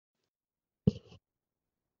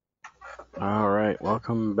All right,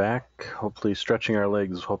 welcome back. Hopefully, stretching our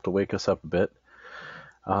legs hope to wake us up a bit.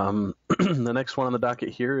 The next one on the docket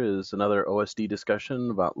here is another OSD discussion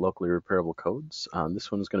about locally repairable codes.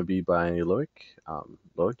 This one's going to be by Loic.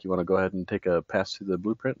 Loic, you want to go ahead and take a pass through the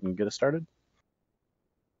blueprint and get us started?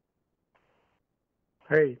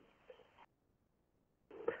 Hey.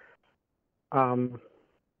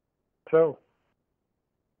 So,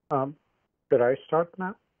 did I start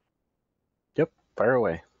now? Yep, fire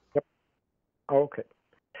away. Yep. Okay.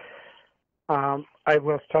 I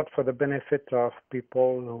will start for the benefit of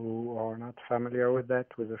people who are not familiar with that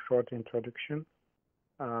with a short introduction,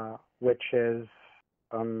 which is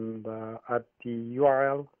at the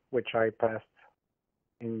URL which I passed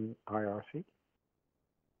in IRC.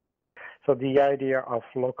 So the idea of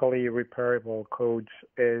locally repairable codes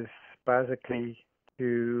is basically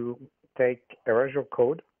to take erasure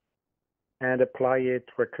code and apply it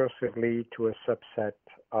recursively to a subset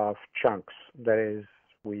of chunks. That is,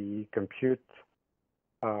 we compute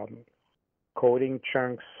coding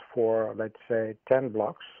chunks for, let's say, 10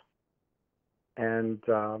 blocks, and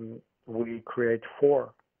we create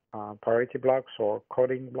 4 priority blocks or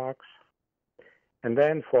coding blocks. And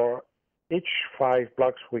then for each 5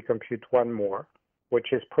 blocks, we compute 1 more,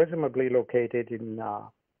 which is presumably located in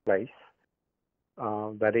place.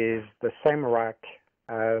 That is the same rack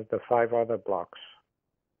as the 5 other blocks.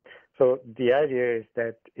 So the idea is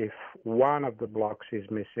that if one of the blocks is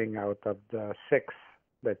missing out of the 6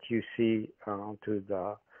 that you see to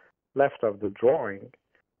the left of the drawing,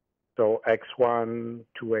 so X1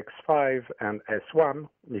 to X5 and S1,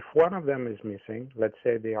 if one of them is missing, let's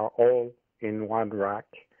say they are all in one rack,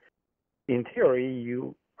 in theory,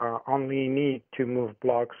 you only need to move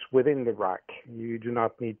blocks within the rack. You do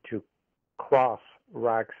not need to cross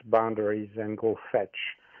racks boundaries and go fetch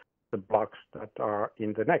the blocks that are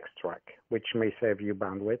in the next rack, which may save you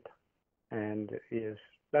bandwidth, and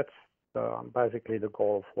that's basically the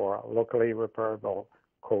goal for locally repairable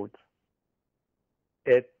codes.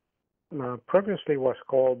 It previously was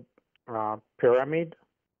called pyramid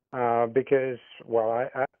because, well,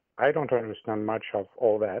 I don't understand much of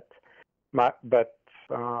all that, but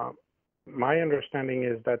my understanding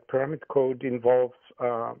is that pyramid code involves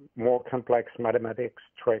more complex mathematics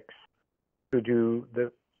tricks to do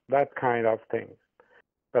that kind of thing.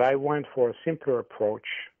 But I went for a simpler approach,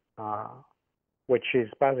 which is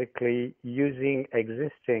basically using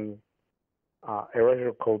existing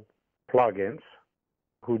erasure code plugins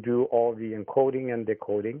who do all the encoding and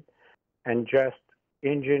decoding, and just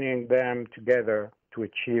engineering them together to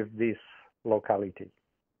achieve this locality.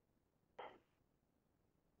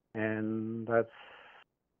 And that's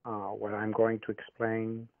what I'm going to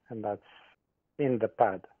explain, and that's in the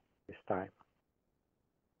pad this time.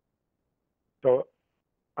 So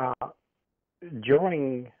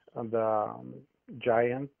during the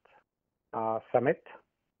Giant Summit,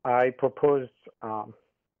 I proposed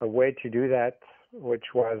a way to do that, which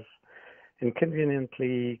was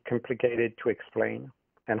inconveniently complicated to explain.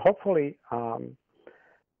 And hopefully,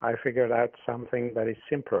 I figured out something that is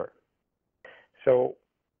simpler. So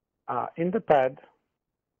in the pad,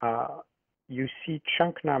 you see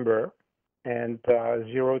chunk number and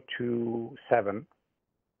 0 to 7.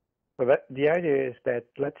 So the idea is that,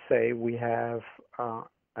 let's say we have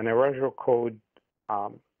an erasure code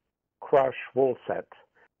crush wool set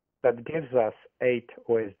that gives us 8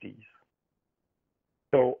 OSDs.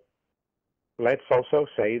 So let's also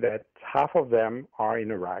say that half of them are in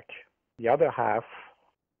a rack, the other half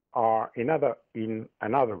are in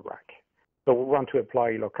another rack. So we want to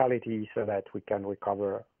apply locality so that we can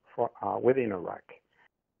recover within a rack.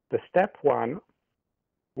 The step 1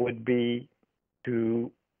 would be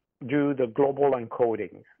to do the global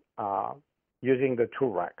encoding using the 2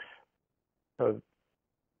 racks. So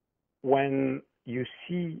when you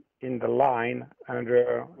see in the line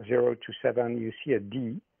under 0 to 7, you see a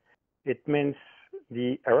D, it means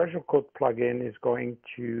the erasure code plugin is going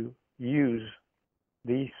to use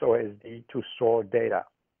this OSD to store data.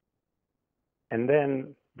 And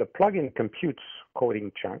then the plugin computes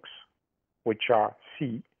coding chunks, which are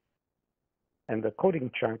C, and the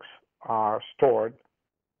coding chunks are stored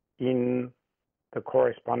in the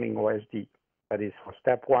corresponding OSD. That is, for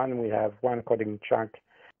step 1, we have 1 coding chunk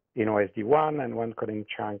in OSD 1 and 1 coding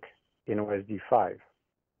chunk in OSD 5.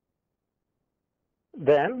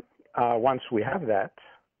 Then, once we have that,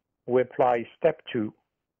 we apply step 2,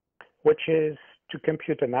 which is to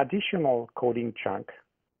compute an additional coding chunk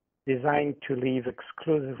designed to live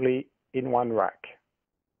exclusively in one rack.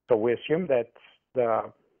 So we assume that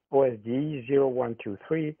the OSD 0, 1, 2,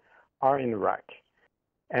 3 are in a rack.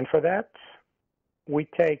 And for that, we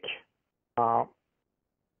take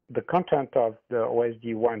the content of the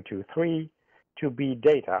OSD 1, 2, 3 to be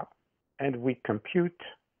data, and we compute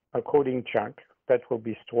a coding chunk that will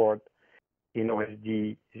be stored in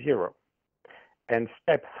OSD 0. And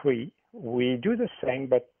step 3, we do the same,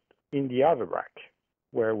 but in the other rack,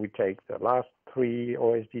 where we take the last 3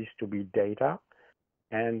 OSDs to be data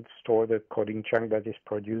and store the coding chunk that is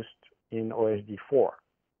produced in OSD 4.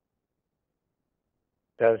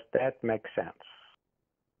 Does that make sense?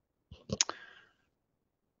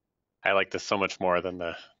 I like this so much more than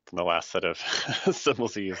the last set of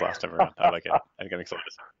symbols you used last time around. I like it. I'm getting excited.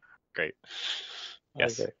 Great.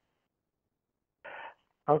 Yes.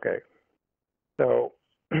 Okay. So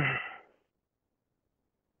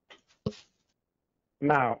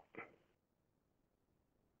now,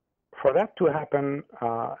 for that to happen,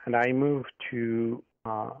 and I move to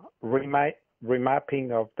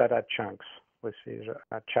remapping of data chunks, which is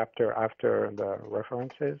a chapter after the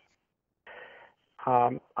references.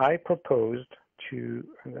 I proposed to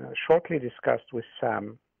shortly discussed with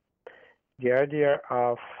Sam the idea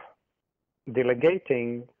of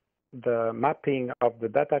delegating the mapping of the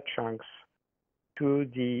data chunks to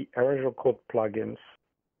the Repairable code plugins,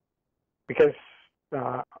 because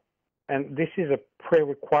and this is a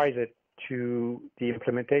prerequisite to the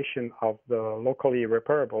implementation of the locally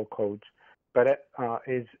repairable codes, but it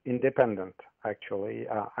is independent, actually.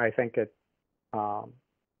 I think it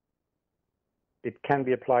can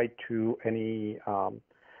be applied to any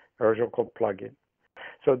Repairable code plugin.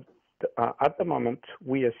 So at the moment,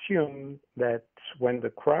 we assume that when the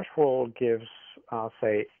crash rule gives,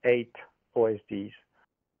 say, 8 OSDs,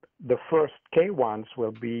 the first K ones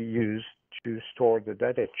will be used to store the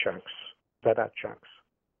data chunks.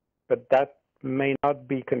 But that may not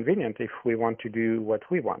be convenient if we want to do what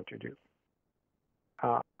we want to do.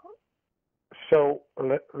 So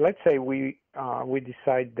let's say we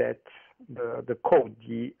decide that the code,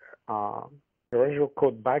 the original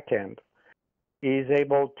code backend, is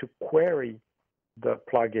able to query the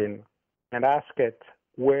plugin and ask it,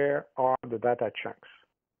 where are the data chunks?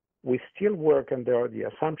 We still work under the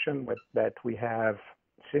assumption that we have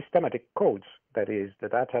systematic codes. That is, the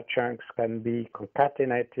data chunks can be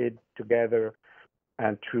concatenated together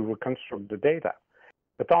and to reconstruct the data.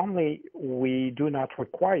 But only we do not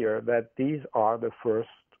require that these are the first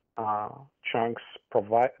chunks,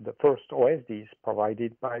 the first OSDs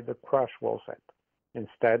provided by the crash rule set.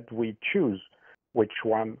 Instead, we choose which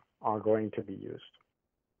one are going to be used.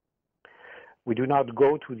 We do not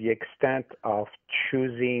go to the extent of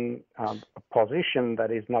choosing a position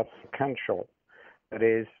that is not sequential. That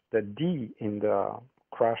is, the D in the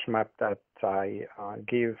crash map that I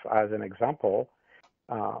give as an example.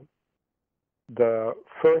 The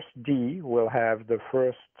first D will have the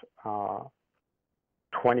first 25%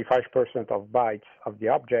 of bytes of the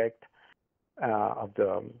object, of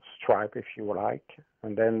the stripe, if you like,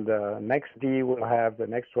 and then the next D will have the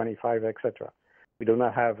next 25, etc. We do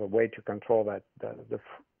not have a way to control that. The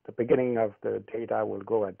beginning of the data will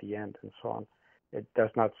go at the end and so on. It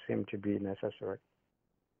does not seem to be necessary.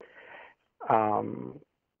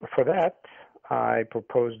 For that, I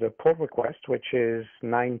proposed a pull request, which is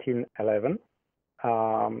 1911,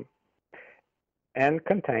 and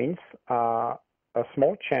contains a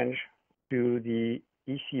small change to the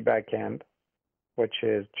EC backend, which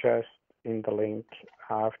is just in the link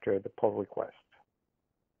after the pull request.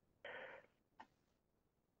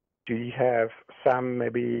 Do you have, Sam,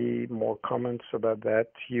 maybe more comments about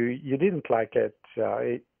that? You didn't like it,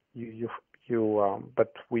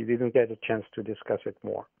 but we didn't get a chance to discuss it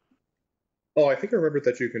more. Oh, I think I remembered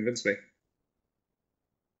that you convinced me.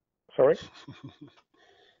 Sorry?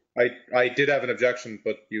 I did have an objection,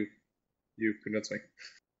 but you convinced me.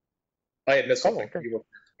 I had missed something. Oh, okay.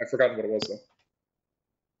 I've forgotten what it was, though.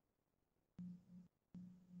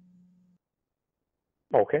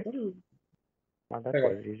 Okay. Well, that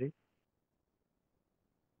was easy.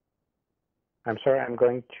 I'm sorry, I'm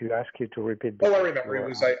going to ask you to repeat. Oh, I remember. It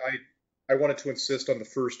was I wanted to insist on the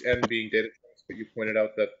first N being data chunks, but you pointed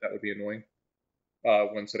out that that would be annoying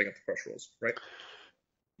when setting up the crush rules, right?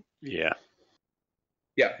 Yeah.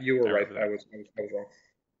 Yeah, you were right. I was wrong.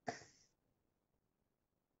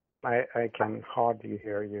 I can hardly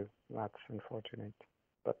hear you. That's unfortunate.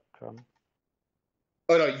 But oh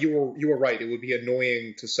no, you were right. It would be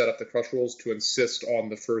annoying to set up the crush rules to insist on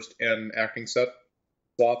the first N acting set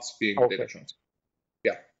slots being data chunks.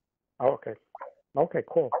 Yeah. Okay. Okay.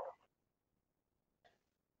 Cool.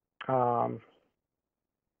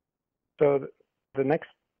 So the next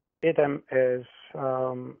item is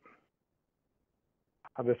the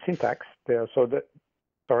syntax there. So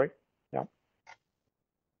sorry. Yeah.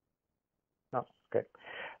 No. Okay.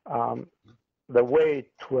 the way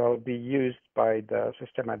it will be used by the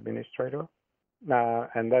system administrator,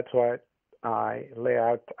 and that's what I lay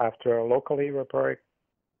out after a locally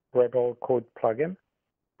repairable code plugin.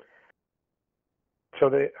 So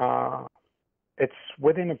it's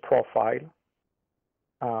within a profile,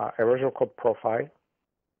 Erasure code profile.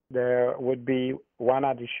 There would be one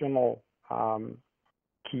additional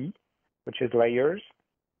key, which is layers,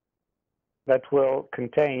 that will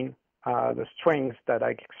contain the strings that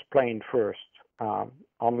I explained first,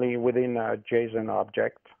 only within a JSON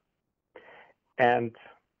object. And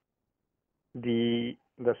the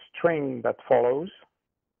string that follows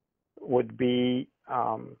would be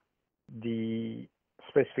the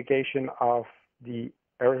specification of the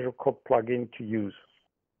Erasure code plugin to use.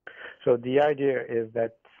 So the idea is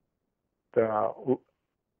that the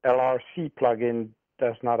LRC plugin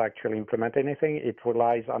does not actually implement anything. It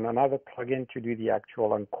relies on another plugin to do the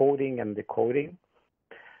actual encoding and decoding.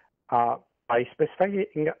 By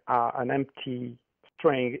specifying an empty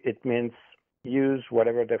string, it means use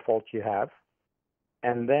whatever default you have.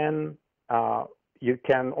 And then you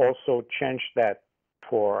can also change that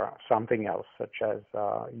for something else, such as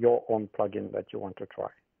your own plugin that you want to try.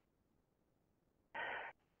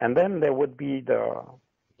 And then there would be the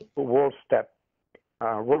rule set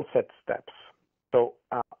steps. So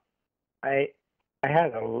I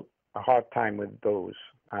had a hard time with those.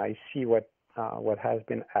 I see what has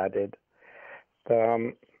been added.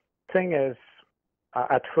 The thing is,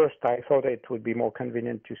 at first I thought it would be more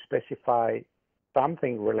convenient to specify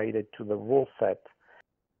something related to the rule set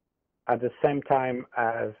at the same time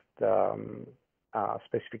as the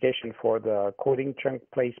specification for the coding chunk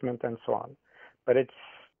placement and so on. But it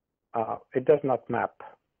does not map.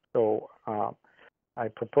 So I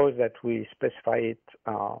propose that we specify it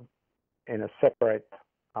in a separate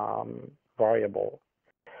variable.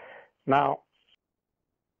 Now,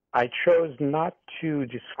 I chose not to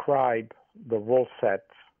describe the rule set,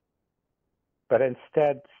 but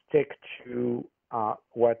instead stick to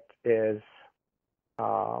what is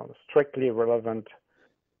strictly relevant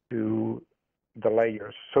to the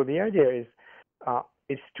layers. So the idea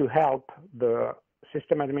is to help the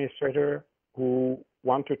system administrator who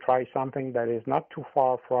want to try something that is not too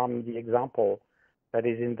far from the example that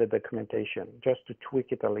is in the documentation, just to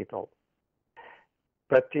tweak it a little.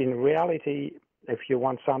 But in reality, if you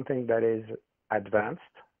want something that is advanced,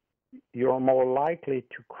 you're more likely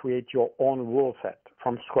to create your own rule set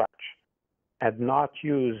from scratch and not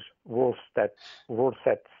use rule set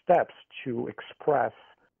steps to express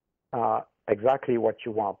exactly what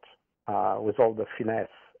you want with all the finesse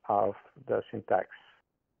of the syntax.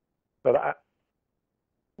 But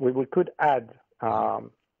we could add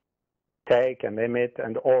take and emit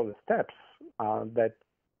and all the steps that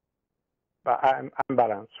I'm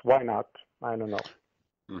balanced. Why not? I don't know.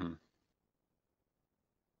 Mm-hmm.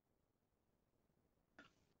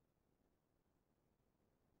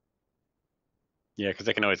 Yeah, because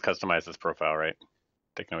they can always customize this profile, right?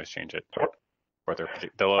 They can always change it. Or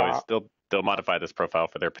they'll modify this profile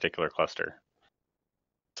for their particular cluster.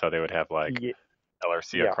 So they would have like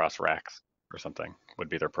LRC across racks or something would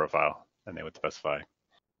be their profile, and they would specify.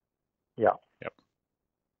 Yeah. Yep.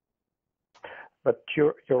 But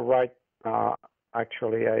you're right.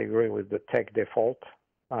 Actually, I agree with the tech default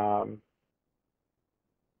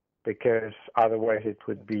because otherwise it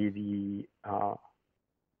would be the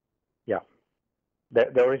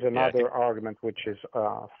There is another argument which is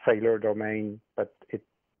failure domain, but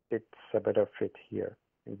it's a better fit here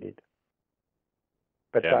indeed.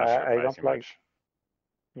 But I don't like. Much.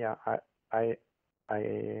 Yeah, I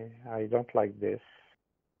don't like this.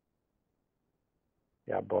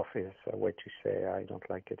 Yeah, both is a way to say I don't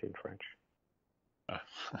like it in French.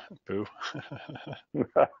 Boo.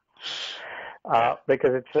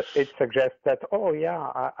 Because it suggests that, oh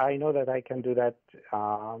yeah, I know that I can do that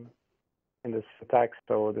in the syntax,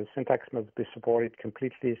 so the syntax must be supported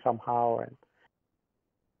completely somehow. And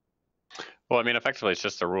well, I mean, effectively, it's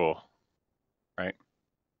just a rule, right?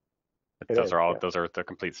 Those are the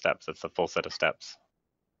complete steps. It's a full set of steps.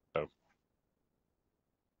 So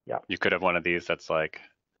yeah, you could have one of these that's like,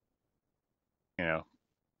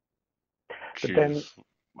 choose,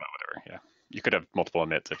 whatever. Yeah, you could have multiple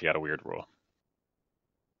emits if you had a weird rule.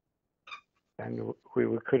 And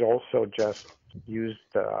we could also just use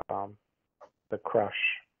the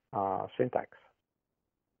crush syntax.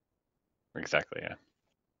 Exactly, yeah.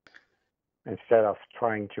 Instead of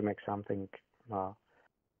trying to make something,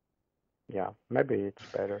 maybe it's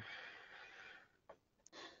better.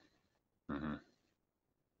 Mm-hmm.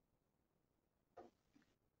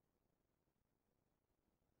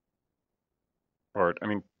 Or, I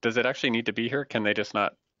mean, does it actually need to be here? Can they just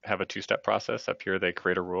not have a two-step process. Up here, they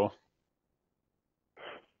create a rule.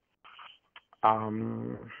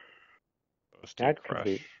 That could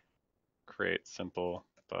be. Create simple,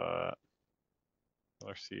 but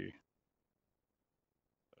LRC,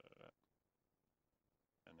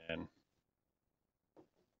 and then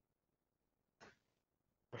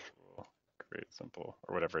rule, create simple,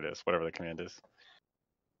 or whatever it is, whatever the command is.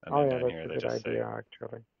 And then down here, that's a good idea,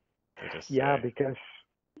 actually. They just because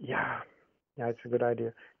it's a good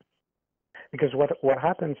idea. Because what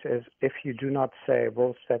happens is if you do not say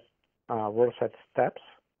rule set steps,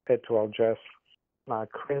 it will just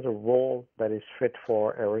create a rule that is fit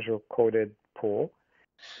for a Erasure coded pool,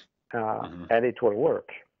 and it will work.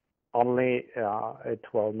 Only it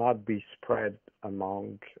will not be spread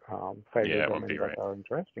among failure domains that are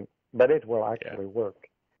interesting, but it will actually work.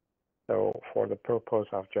 So for the purpose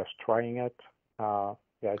of just trying it,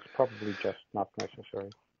 it's probably just not necessary.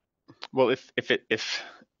 Well, if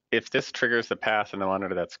this triggers the path in the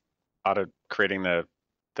monitor that's auto creating the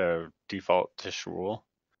default dish rule,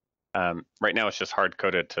 right now it's just hard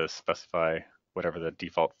coded to specify whatever the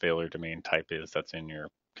default failure domain type is that's in your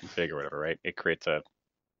config or whatever, right? It creates a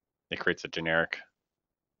generic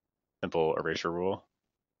simple erasure rule.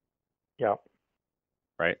 Yeah.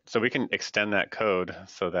 Right. So we can extend that code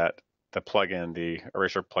so that the plugin, the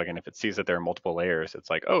erasure plugin, if it sees that there are multiple layers, it's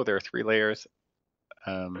like, oh, there are 3 layers.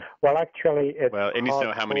 Well, actually, it needs to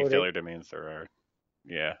know how many failure domains there are.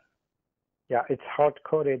 Yeah. Yeah, it's hard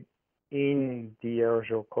coded in the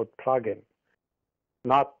Erasure code plugin,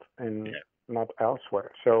 not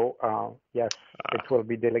elsewhere. So yes, it will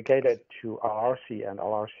be delegated to LRC, and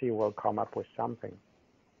LRC will come up with something.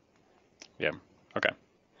 Yeah. Okay.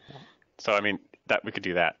 Yeah. So I mean, that we could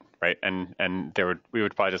do that, right? And we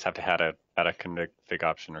would probably just have to add a config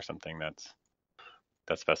option or something that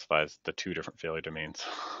specifies the 2 different failure domains,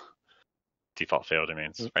 default failure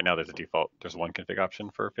domains. Right now, there's one config option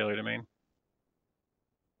for a failure domain.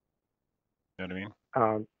 You know what I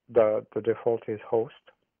mean? The default is host.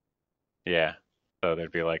 Yeah. So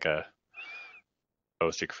there'd be like a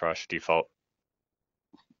OSD crush default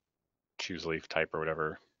choose leaf type or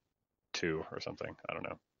whatever 2 or something. I don't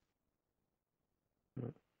know.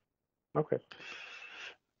 Okay.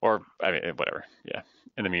 Or I mean, whatever. Yeah.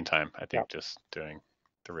 In the meantime, I think just doing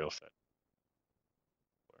the real set.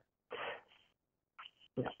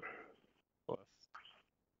 Yeah.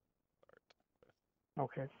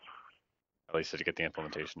 Okay. At least to get the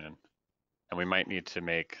implementation in, and we might need to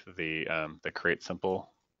make the create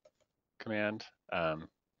simple command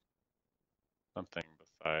something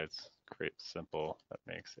besides create simple that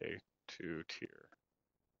makes a 2-tier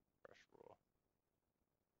crush rule.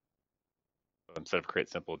 So instead of create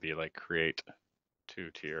simple, it'd be like create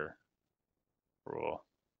 2-tier rule.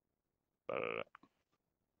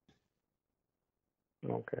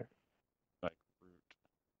 Okay. Like root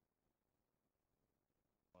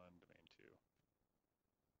 1 domain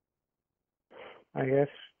 2. I guess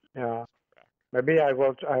maybe I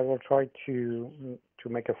will try to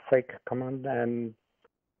make a fake command and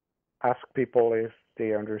ask people if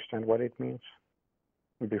they understand what it means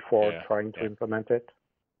before trying to implement it.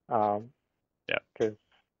 Because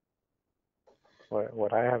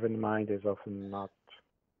what I have in mind is often not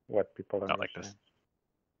what people understand. Not like this.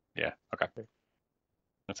 Yeah. Okay.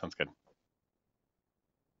 That sounds good.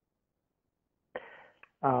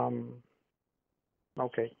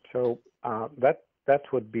 Okay. So that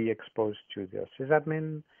would be exposed to the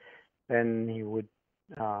sysadmin, then he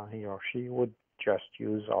or she would just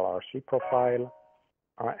use LRC profile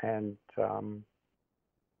and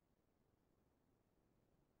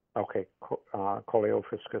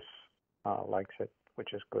Coleophiscus likes it,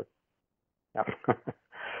 which is good. Yeah.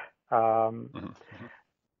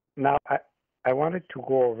 Now I wanted to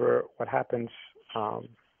go over what happens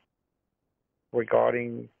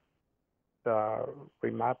regarding the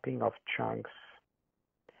remapping of chunks,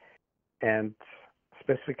 and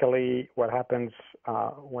specifically what happens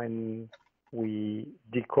when we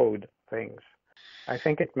decode things. I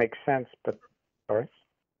think it makes sense, but sorry.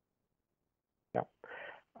 Yeah.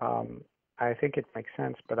 I think it makes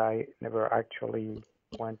sense, but I never actually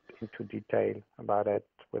went into detail about it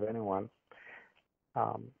with anyone.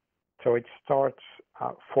 So it starts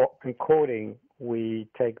for encoding. We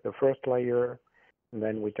take the first layer, and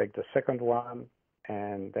then we take the second one,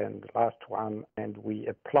 and then the last one, and we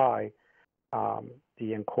apply the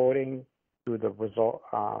encoding to the result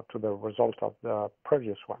of the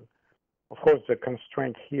previous one. Of course, the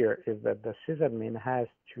constraint here is that the sysadmin has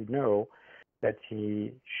to know that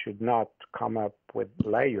he should not come up with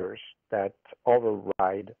layers that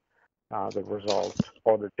override the result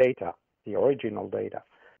or the data, the original data.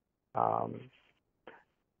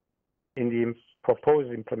 in the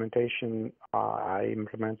proposed implementation, I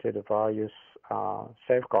implemented various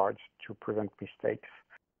safeguards to prevent mistakes,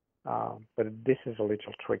 but this is a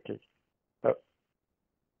little tricky.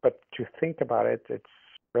 But to think about it, it's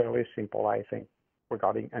fairly simple, I think,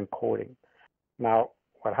 regarding encoding. Now,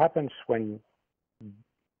 what happens when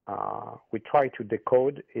we try to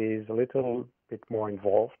decode is a little bit more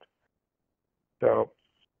involved. So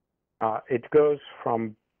it goes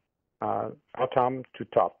from bottom to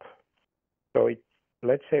top. So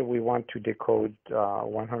let's say we want to decode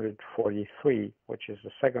 143, which is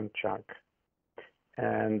the second chunk,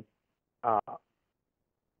 and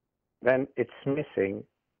then it's missing,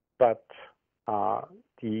 but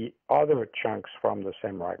the other chunks from the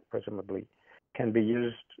same rack, presumably, can be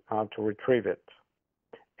used to retrieve it.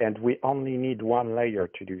 And we only need one layer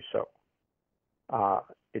to do so.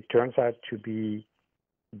 It turns out to be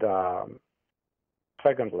the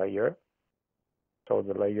second layer, so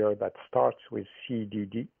the layer that starts with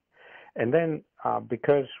CDD. And then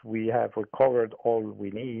because we have recovered all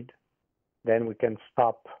we need, then we can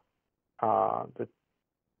stop the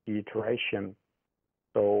iteration.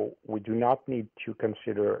 So we do not need to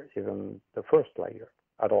consider even the first layer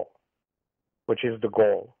at all, which is the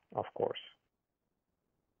goal, of course.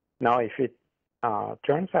 Now, if it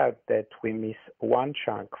turns out that we miss one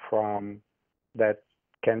chunk from that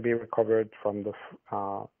can be recovered from the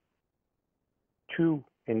two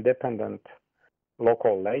independent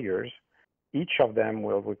local layers, each of them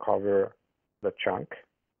will recover the chunk.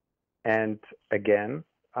 And again,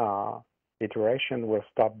 iteration will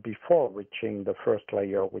stop before reaching the first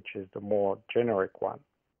layer, which is the more generic one.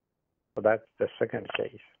 So that's the second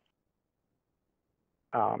case.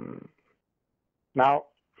 Now,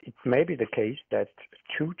 it may be the case that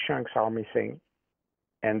two chunks are missing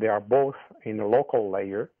and they are both in a local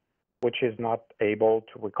layer, which is not able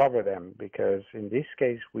to recover them, because in this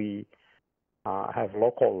case, we have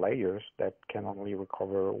local layers that can only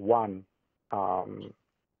recover one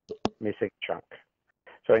missing chunk.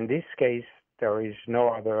 So in this case, there is no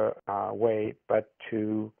other way but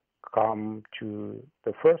to come to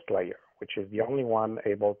the first layer, which is the only one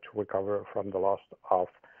able to recover from the loss of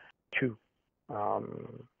two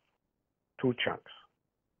chunks.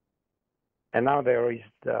 And now there is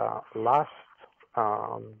the last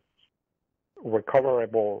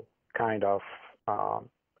recoverable kind of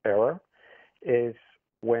error, is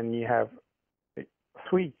when you have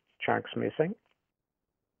three chunks missing.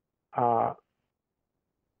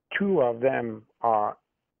 Two of them are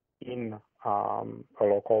in a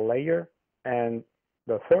local layer, and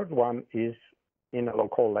the third one is in a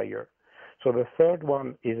local layer. So the third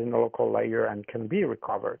one is in a local layer and can be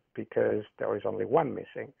recovered because there is only one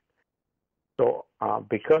missing. So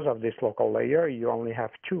because of this local layer, you only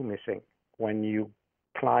have two missing when you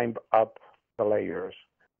climb up the layers.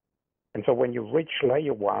 And so when you reach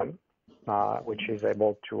layer one, which is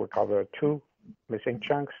able to recover two missing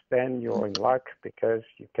chunks, then you're in luck because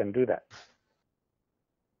you can do that.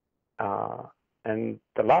 And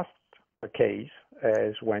the last case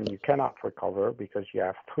is when you cannot recover because you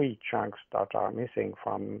have three chunks that are missing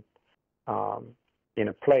from in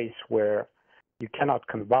a place where you cannot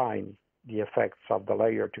combine the effects of the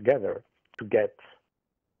layer together to get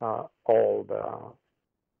all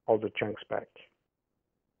the chunks back.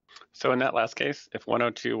 So in that last case, if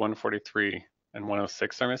 102, 143, and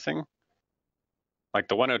 106 are missing, like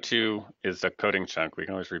the 102 is a coding chunk, we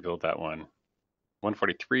can always rebuild that one.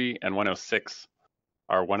 143 and 106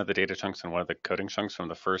 are one of the data chunks and one of the coding chunks from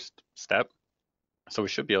the first step. So we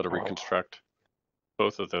should be able to reconstruct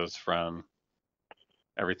both of those from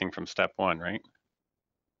everything from step one, right?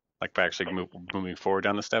 Like by actually moving forward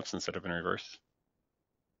down the steps instead of in reverse.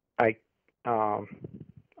 I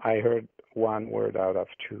heard one word out of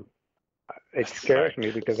two. It scares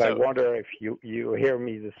me because I wonder if you hear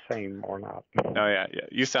me the same or not. No, yeah,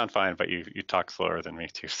 you sound fine, but you talk slower than me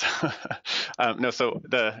too. So no, so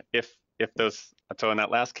if those, so in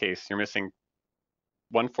that last case, you're missing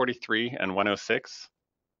 143 and 106,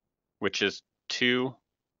 which is two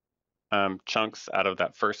chunks out of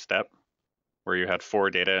that first step where you had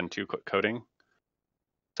 4 data and 2 coding.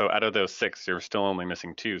 So out of those 6, you're still only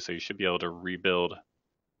missing 2, so you should be able to rebuild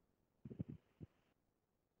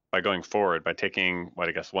by going forward, by taking,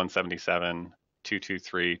 177,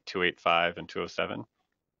 223, 285, and 207.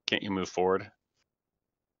 Can't you move forward,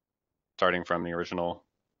 starting from the original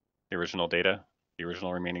data, the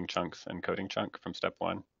original remaining chunks and coding chunk from step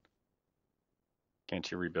 1?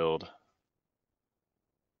 Can't you rebuild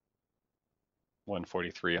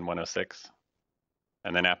 143 and 106?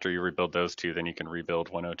 And then after you rebuild those two, then you can rebuild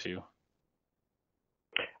 102.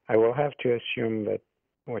 I will have to assume that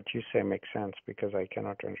what you say makes sense because I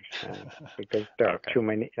cannot understand because there are Okay. too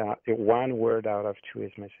many. One word out of two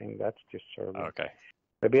is missing. That's disturbing. Okay.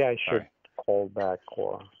 Maybe I should Sorry. call back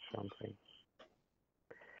or something.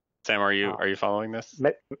 Sam, are you following this?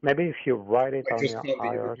 Maybe if you write it I on just your found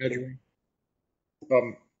the IR. measuring.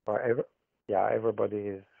 Yeah, everybody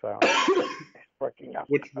is working out.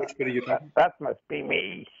 Which bit are you talking? That must be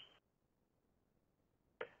me.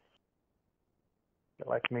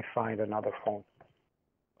 Let me find another phone.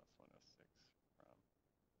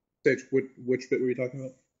 Sage, which bit were you talking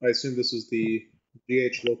about? I assume this is the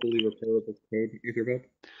GH locally repairable code Ethernet.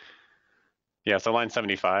 Yeah, so line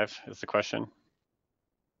 75 is the question.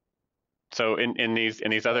 So in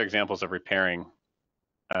these other examples of repairing,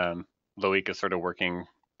 Loic is sort of working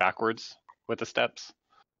backwards with the steps,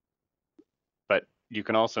 but you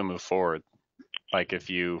can also move forward. Like if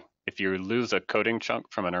you lose a coding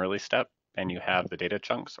chunk from an early step and you have the data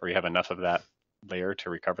chunks, or you have enough of that layer to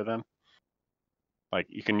recover them, like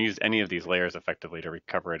you can use any of these layers effectively to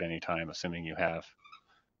recover at any time, assuming you have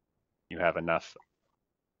enough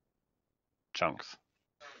chunks.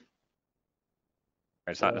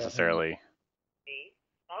 It's not necessarily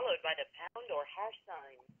followed by the pound or hash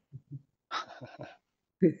sign.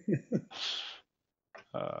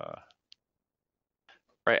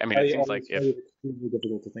 Right. I mean, it seems like it's extremely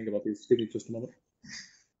difficult to think about these. Give me just a moment.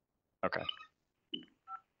 Okay.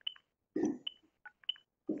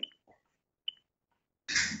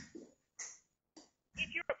 If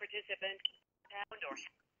you're a participant, pound or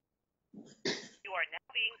you are now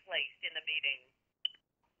being placed in the meeting.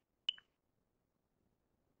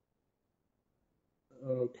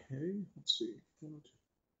 Okay, let's see.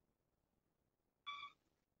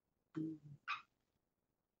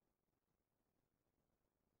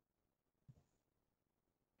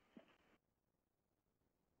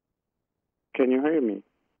 Can you hear me?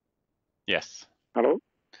 Yes. Hello?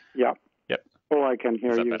 Yeah. Yep. Oh, I can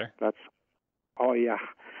hear Is that you. better? That's. Oh yeah.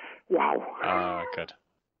 Wow. Good.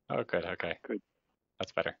 Oh, good. Okay. Good.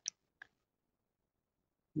 That's better.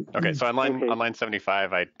 Okay. So on line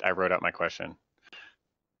 75, I wrote out my question.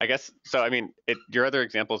 I guess so. I mean, your other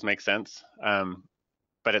examples make sense,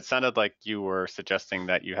 but it sounded like you were suggesting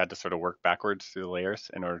that you had to sort of work backwards through the layers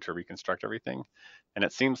in order to reconstruct everything, and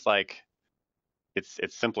it seems like it's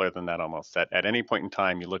simpler than that almost. At any point in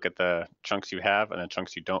time, you look at the chunks you have and the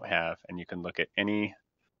chunks you don't have, and you can look at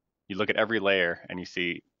every layer and you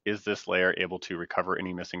see, is this layer able to recover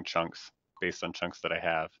any missing chunks based on chunks that I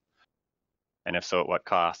have? And if so, at what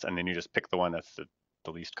cost? And then you just pick the one that's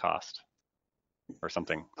the least cost or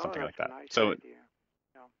something like that. Nice so idea.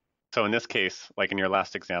 Yeah. So in this case, like in your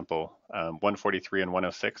last example, 143 and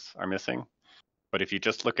 106 are missing. But if you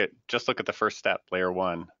just look at the first step, layer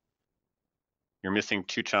 1, you're missing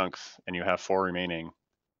 2 chunks and you have 4 remaining.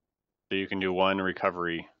 So you can do one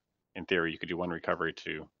recovery. In theory, you could do one recovery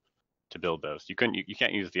to build those. You can't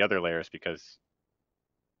use the other layers because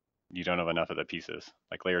you don't have enough of the pieces.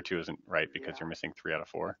 Like layer 2 isn't right because you're missing 3 out of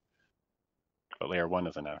 4. But layer 1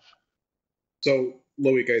 is enough. So,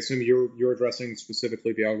 Loic, I assume you're addressing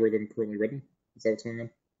specifically the algorithm currently written? Is that what's going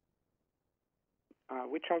on?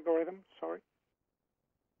 Which algorithm? Sorry.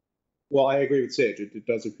 Well, I agree with Sage. It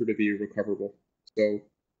does appear to be recoverable. So,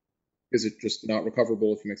 is it just not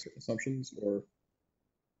recoverable if you make certain assumptions, or?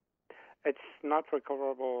 It's not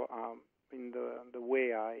recoverable in the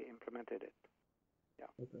way I implemented it. Yeah.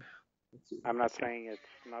 Okay. I'm not saying it's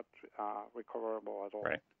not recoverable at all.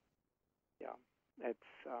 Right. Yeah. It's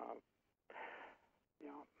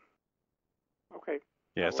yeah. Okay.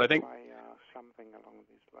 Yeah. So I think something along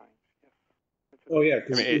these lines. Yes. Oh yeah,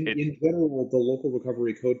 because in general, the local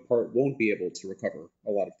recovery code part won't be able to recover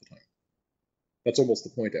a lot of the time. That's almost the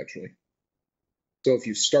point, actually. So if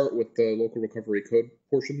you start with the local recovery code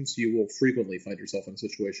portions, you will frequently find yourself in a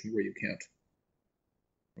situation where you can't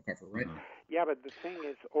recover, right? Mm-hmm. Yeah, but the thing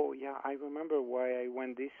is, I remember why I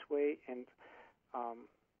went this way, and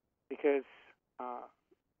because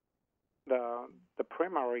the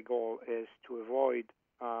primary goal is to avoid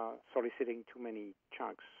soliciting too many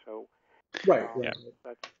chunks. So right.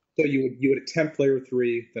 So you would attempt layer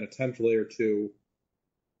 3, then attempt layer 2,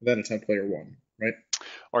 then attempt layer 1, right?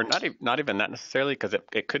 Or not even that necessarily, because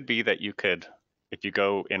it could be that you could, if you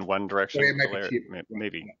go in one direction, it might be cheaper.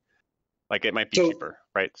 Maybe. Right. Like it might be cheaper,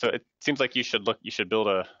 right? So it seems like you should do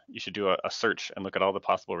a search and look at all the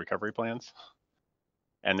possible recovery plans,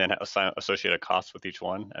 and then associate a cost with each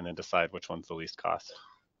one, and then decide which one's the least cost.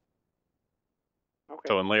 Okay.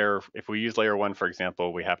 So if we use layer 1, for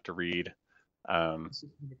example, we have to read, 4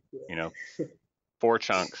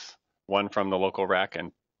 chunks, 1 from the local rack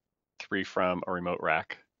and 3 from a remote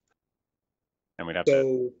rack, and we'd have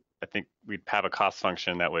to I think we'd have a cost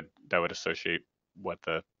function that would associate what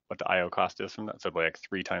the IO cost is from that. So like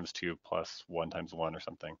 3 times 2 plus 1 times 1 or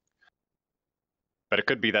something. But it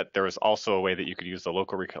could be that there was also a way that you could use the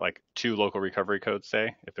local, like 2 local recovery codes,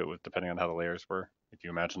 say, if it was depending on how the layers were. If you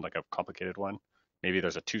imagined like a complicated one, maybe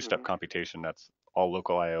there's a 2-step computation that's all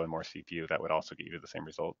local IO and more CPU that would also get you to the same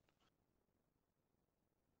result.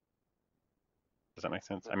 Does that make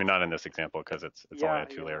sense? I mean, not in this example because it's only a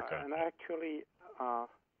 2-layer code. And actually,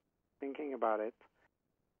 thinking about it,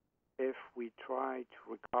 if we try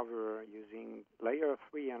to recover using layer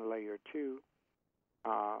 3 and layer 2,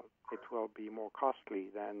 it will be more costly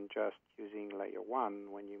than just using layer 1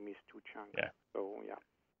 when you miss 2 chunks. Yeah. So yeah,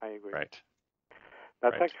 I agree. Right.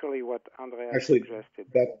 That's actually what Andrea suggested.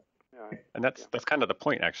 And that's kind of the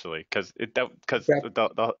point actually, because if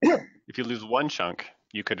you lose 1 chunk,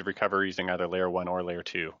 you could recover using either layer 1 or layer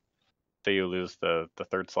 2. Say you lose the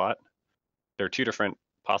 3rd slot, there are 2 different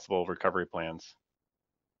possible recovery plans.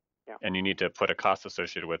 Yeah. And you need to put a cost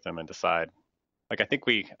associated with them and decide. Like I think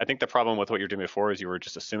the problem with what you're doing before is you were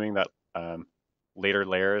just assuming that later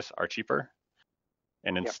layers are cheaper,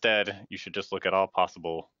 and instead you should just look at all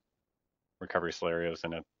possible recovery scenarios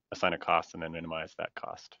and assign a cost and then minimize that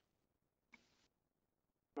cost.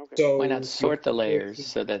 Okay. So why not sort the layers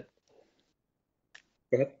so that?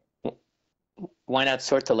 Go ahead. Why not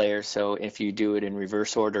sort the layers so if you do it in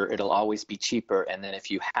reverse order, it'll always be cheaper, and then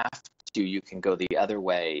if you have to, you can go the other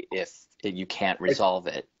way if you can't resolve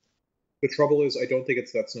it. The trouble is, I don't think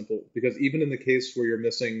it's that simple, because even in the case where you're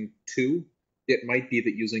missing 2, it might be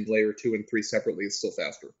that using layer 2 and 3 separately is still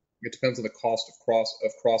faster. It depends on the cost of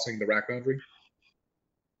crossing the rack boundary.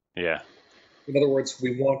 Yeah. In other words,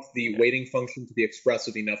 we want the weighting function to be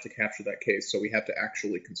expressive enough to capture that case, so we have to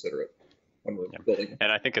actually consider it when we're building.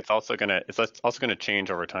 And I think it's also gonna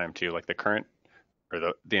change over time too. Like the current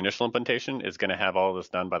or the initial implementation is gonna have all this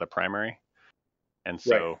done by the primary, and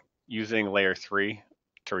so using layer 3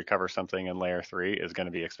 to recover something in layer 3 is going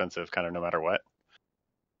to be expensive, kind of no matter what.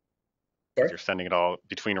 You're sending it all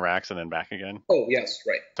between racks and then back again. Oh yes,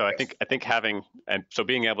 right. So I think having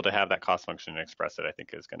being able to have that cost function and express it, I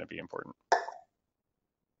think is going to be important.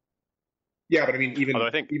 Yeah, but I mean, even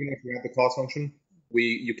if you have the cost function,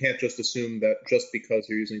 you can't just assume that just because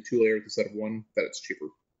you're using 2 layers instead of 1 that it's cheaper.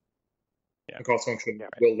 Yeah. The cost function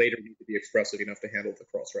will later need to be expressive enough to handle the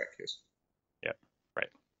cross-rack case. Yeah.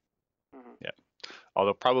 Right. Yeah.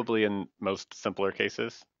 Although probably in most simpler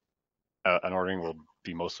cases, an ordering will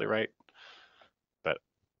be mostly right. But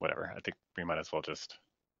whatever. I think we might as well just.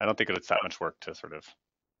 I don't think it's that much work to sort of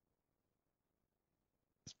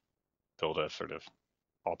build a sort of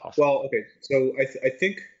all possible. Well, okay. So I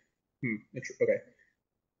think. Okay.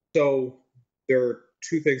 So there are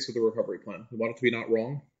 2 things for the recovery plan. We want it to be not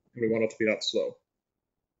wrong, and we want it to be not slow.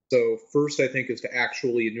 So first, I think, is to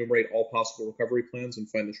actually enumerate all possible recovery plans and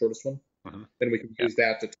find the shortest one. Mm-hmm. Then we can use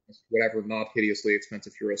that to test whatever not hideously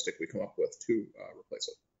expensive heuristic we come up with to replace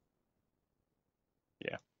it.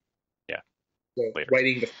 Yeah. Yeah. So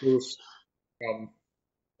writing the first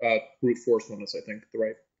brute force one is, I think, the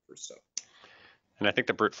right first step. And I think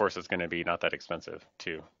the brute force is going to be not that expensive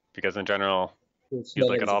too, because in general, use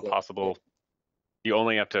like at all possible. You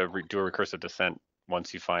only have to do a recursive descent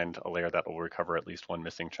once you find a layer that will recover at least 1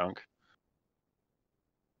 missing chunk.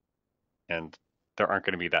 And there aren't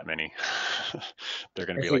going to be that many. They're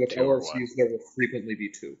going to be like 2 or 1. There will frequently be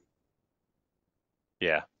 2.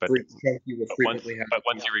 Yeah, but you'll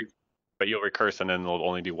recurse and then there'll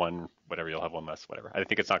only be 1, whatever, you'll have 1 less, whatever. I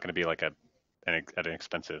think it's not going to be like at an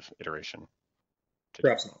expensive iteration.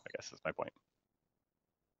 Perhaps not. I guess is my point.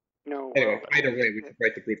 No. Anyway, either way, we should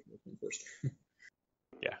write the brute force one first.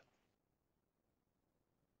 Yeah.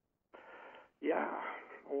 Yeah.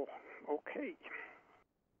 Oh, okay.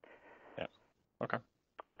 Yeah. Okay.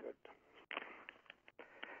 Good.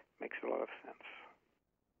 Makes a lot of sense.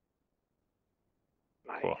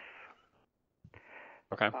 Nice. Cool.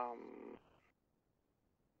 Okay.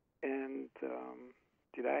 And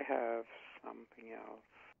did I have something else?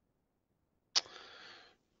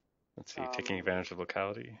 Let's see. Taking advantage of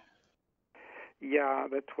locality. Yeah,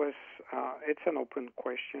 that was. It's an open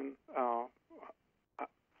question.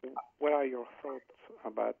 What are your thoughts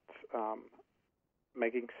about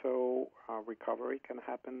making so recovery can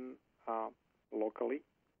happen locally?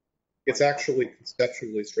 It's actually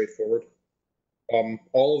conceptually straightforward. I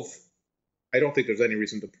don't think there's any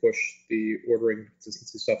reason to push the ordering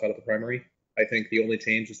consistency stuff out of the primary. I think the only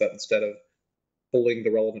change is that instead of pulling the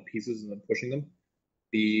relevant pieces and then pushing them,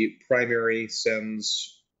 the primary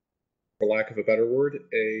sends, for lack of a better word,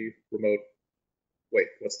 a remote. Wait,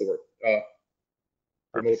 what's the word?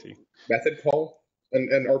 Remote RPC. Method call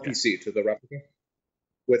and RPC to the replica.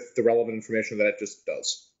 with the relevant information that it just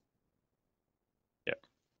does. Yeah.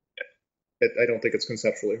 I don't think it's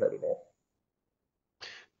conceptually hard at all.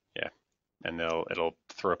 Yeah, and it'll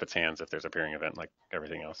throw up its hands if there's a peering event like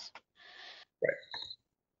everything else.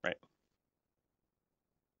 Right.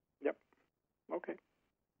 Yep. Okay.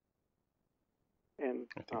 And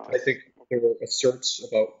I think there were asserts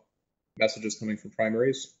about messages coming from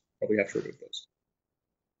primaries. Probably have to remove those.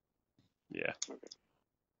 Yeah. Okay.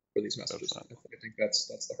 For these messages, I think that's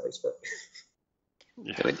the hardest part.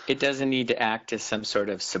 Yeah. So it doesn't need to act as some sort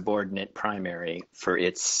of subordinate primary for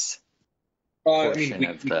its portion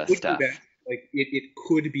of the stuff. Like it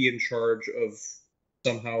could be in charge of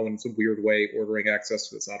somehow in some weird way ordering access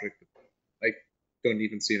to this object. I don't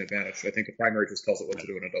even see an advantage. I think the primary just tells it what to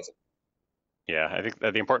do and it does it. Yeah, I think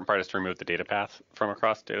the important part is to remove the data path from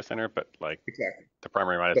across data center, but like exactly. the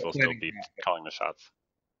primary might as well still be calling the shots.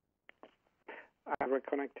 I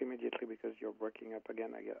reconnect immediately because you're breaking up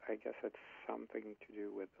again. I guess it's something to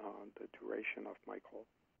do with the duration of my call.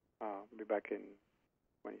 I'll be back in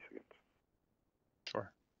 20 seconds.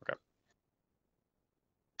 Sure. Okay.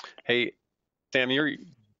 Hey, Sam,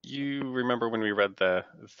 you remember when we read the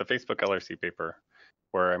Facebook LRC paper,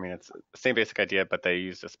 where I mean it's the same basic idea, but they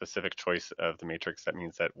used a specific choice of the matrix. That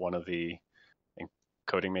means that one of the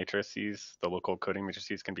encoding matrices, the local coding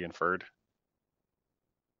matrices, can be inferred.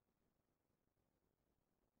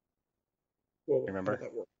 Well, remember? How did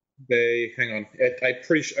that work? Hang on.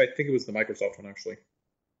 I think it was the Microsoft one actually.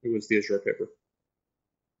 It was the Azure paper.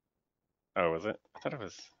 Oh, was it? I thought it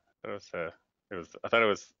was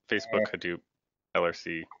Facebook could do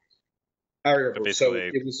LRC. I remember.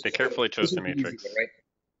 Basically, they carefully chose the matrix. One, right?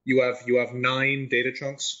 You have 9 data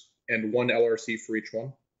chunks and 1 LRC for each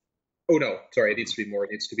one. Oh no, sorry, it needs to be more.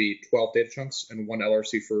 It needs to be 12 data chunks and 1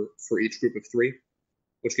 LRC for each group of 3,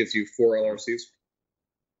 which gives you 4 LRCs.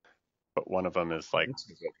 But one of them is like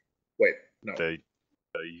wait, no.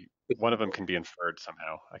 One of them can be inferred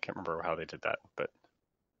somehow. I can't remember how they did that, but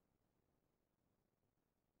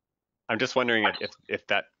I'm just wondering if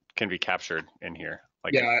that can be captured in here,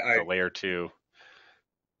 like the layer 2,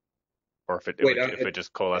 or if it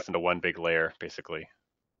just coalesced into one big layer, basically.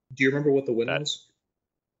 Do you remember what the win was?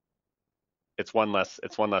 It's one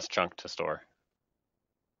less chunk to store.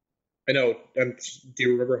 I know. Do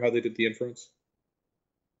you remember how they did the inference?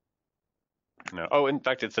 No. Oh, in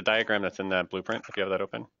fact, it's a diagram that's in that blueprint. If you have that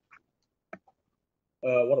open.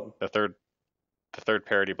 One of them. The third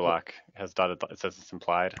parity block has dotted. It says it's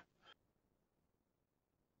implied.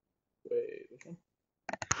 Wait, which one?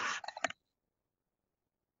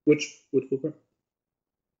 Which blueprint?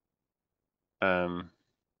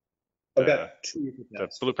 I've got 2. The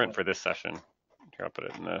blueprint for this session. Here, I'll put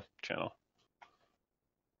it in the channel.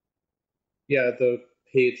 Yeah, the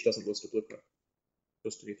page doesn't list a blueprint.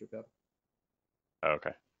 Just to Etherpad. Oh,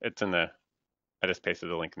 okay. It's in the. I just pasted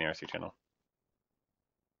the link in the RC channel.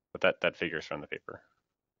 But that figure's from the paper.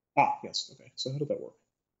 Ah, yes. Okay. So how did that work?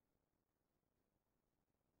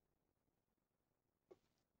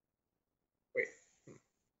 Wait.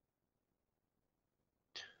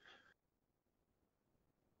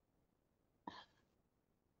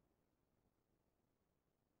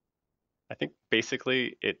 I think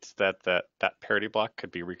basically it's that parity block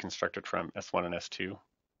could be reconstructed from S1 and S2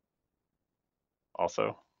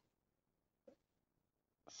 also.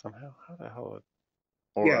 Somehow. How the hell?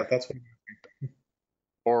 Yeah, that's what.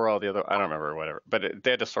 Or all the other, I don't remember, whatever. But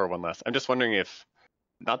they had to store one less. I'm just wondering if,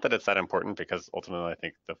 not that it's that important, because ultimately I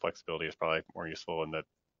think the flexibility is probably more useful and that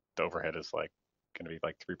the overhead is like going to be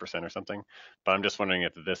like 3% or something. But I'm just wondering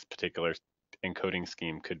if this particular encoding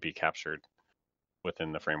scheme could be captured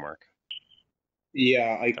within the framework.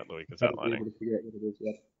 Yeah, I that Loic is outlining. Able to figure out what it is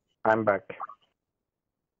yet. I'm back.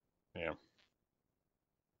 Yeah.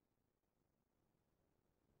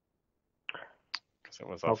 Because it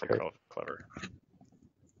was awfully clever.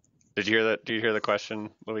 Did you hear that? Do you hear the question,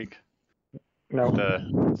 Loic? No.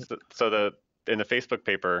 In the Facebook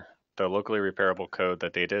paper, the locally repairable code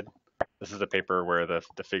that they did, this is the paper where the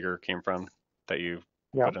figure came from that you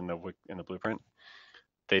put in the blueprint.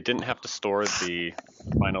 They didn't have to store the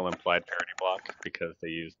final implied parity block because they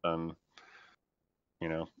used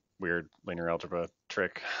weird linear algebra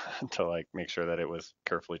trick to like make sure that it was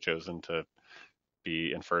carefully chosen to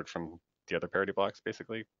be inferred from the other parity blocks,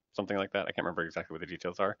 basically. Something like that. I can't remember exactly what the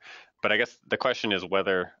details are. But I guess the question is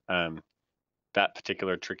whether that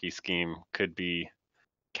particular tricky scheme could be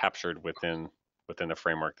captured within the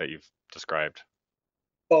framework that you've described.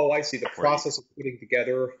 Oh, I see. The process of putting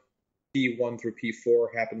together P1 through P4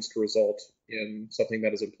 happens to result in something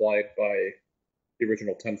that is implied by the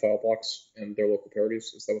original 10 file blocks and their local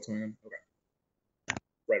parities. Is that what's going on? Okay.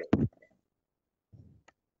 Right.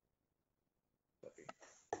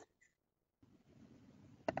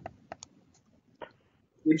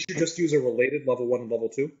 Wouldn't you just use a related level 1 and level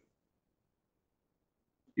 2?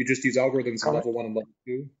 You just use algorithms in level 1 and level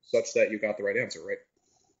 2 such that you got the right answer, right?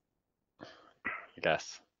 I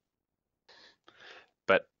guess.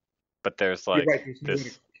 But there's like You're right, there's no way to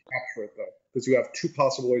capture it though, because you have two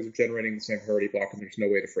possible ways of generating the same parity block, and there's no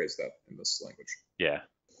way to phrase that in this language. Yeah,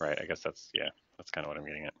 right. I guess that's kind of what I'm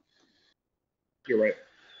getting at. You're right.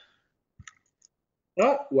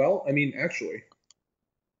 Well, I mean, actually,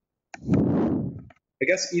 I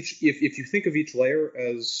guess if you think of each layer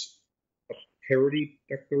as a parity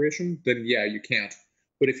declaration, then yeah, you can't.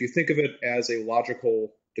 But if you think of it as a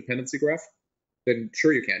logical dependency graph, then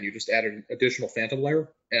sure you can. You just add an additional phantom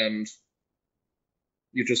layer, and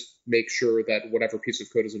you just make sure that whatever piece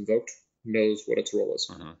of code is invoked knows what its role is.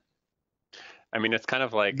 Mm-hmm. I mean, it's kind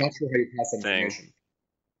of like... I'm not sure how you pass information.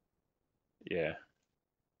 Yeah.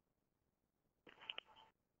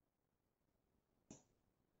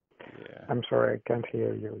 Yeah. I'm sorry, I can't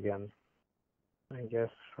hear you again. I guess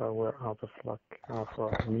we're out of luck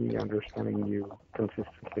for me understanding you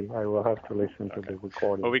consistently. I will have to listen to the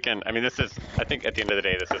recording. Well, we can. I mean, I think at the end of the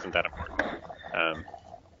day, this isn't that important.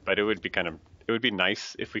 But it would be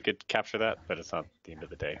nice if we could capture that, but it's not the end of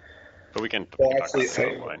the day. But we can. Well, actually,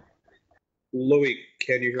 Louis,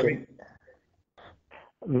 can you hear me?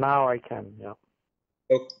 Now I can. Yeah.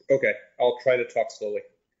 Okay, I'll try to talk slowly.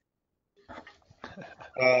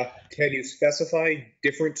 Can you specify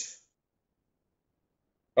different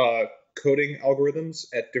coding algorithms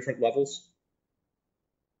at different levels?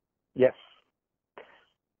 Yes.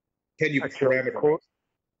 Can you parameterize?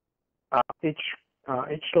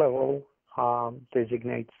 Each level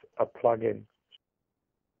designates a plugin.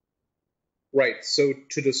 Right. So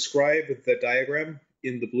to describe the diagram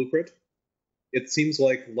in the blueprint, it seems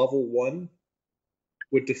like level 1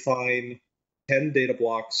 would define 10 data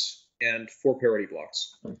blocks and 4 parity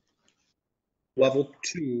blocks. Level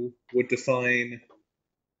 2 would define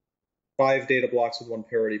 5 data blocks and 1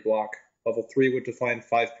 parity block. Level 3 would define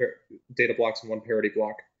 5 data blocks and 1 parity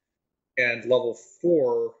block. And level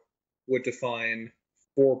 4 would define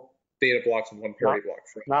 4 data blocks and 1 parity block.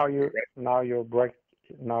 Now you're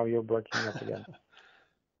breaking up again.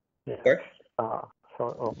 Yeah. Sorry?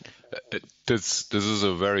 This is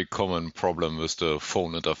a very common problem with the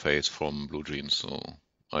phone interface from BlueJeans, so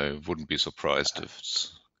I wouldn't be surprised if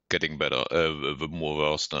it's getting better, more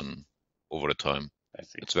worse than over the time. I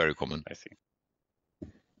see. It's very common. I see.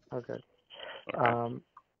 Okay.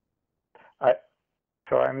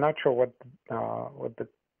 So I'm not sure what the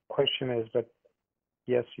question is, but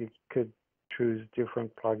yes, you could choose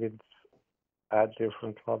different plugins at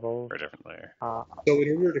different levels. For a different layer. So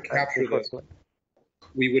in order to capture this,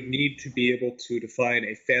 we would need to be able to define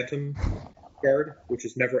a phantom guard, which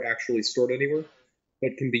is never actually stored anywhere,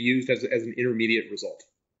 but can be used as an intermediate result.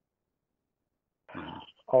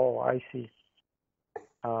 Oh, I see.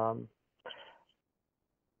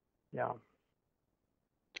 Yeah.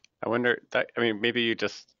 I wonder that. I mean, maybe you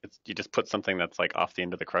just put something that's like off the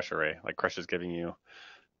end of the crush array. Like crush is giving you.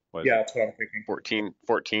 That's what I'm thinking.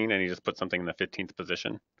 14, and you just put something in the 15th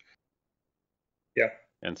position. Yeah.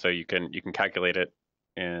 And so you can calculate it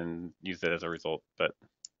and use it as a result, but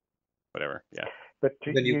whatever. Yeah. But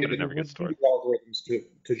then you can never get stored. Algorithms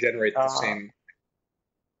to generate the same.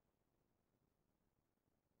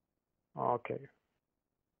 Okay.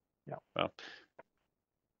 Yeah. Well.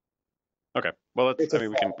 Okay. Well, we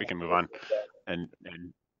can move on and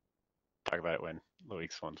talk about it when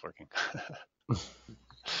Loic's one's working.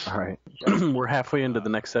 All right. We're halfway into the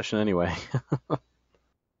next session anyway.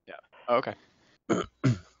 Yeah. Oh, okay.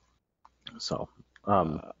 So,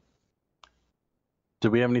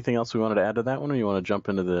 did we have anything else we wanted to add to that one, or you want to jump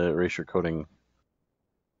into the erasure coding?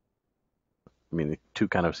 I mean, the two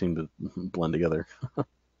kind of seem to blend together.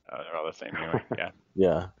 They're all the same anyway. Yeah.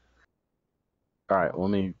 Yeah. All right. Let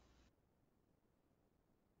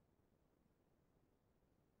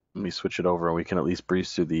me switch it over, and we can at least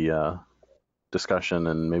breeze through the discussion,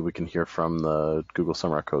 and maybe we can hear from the Google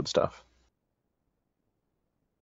Summer Code stuff.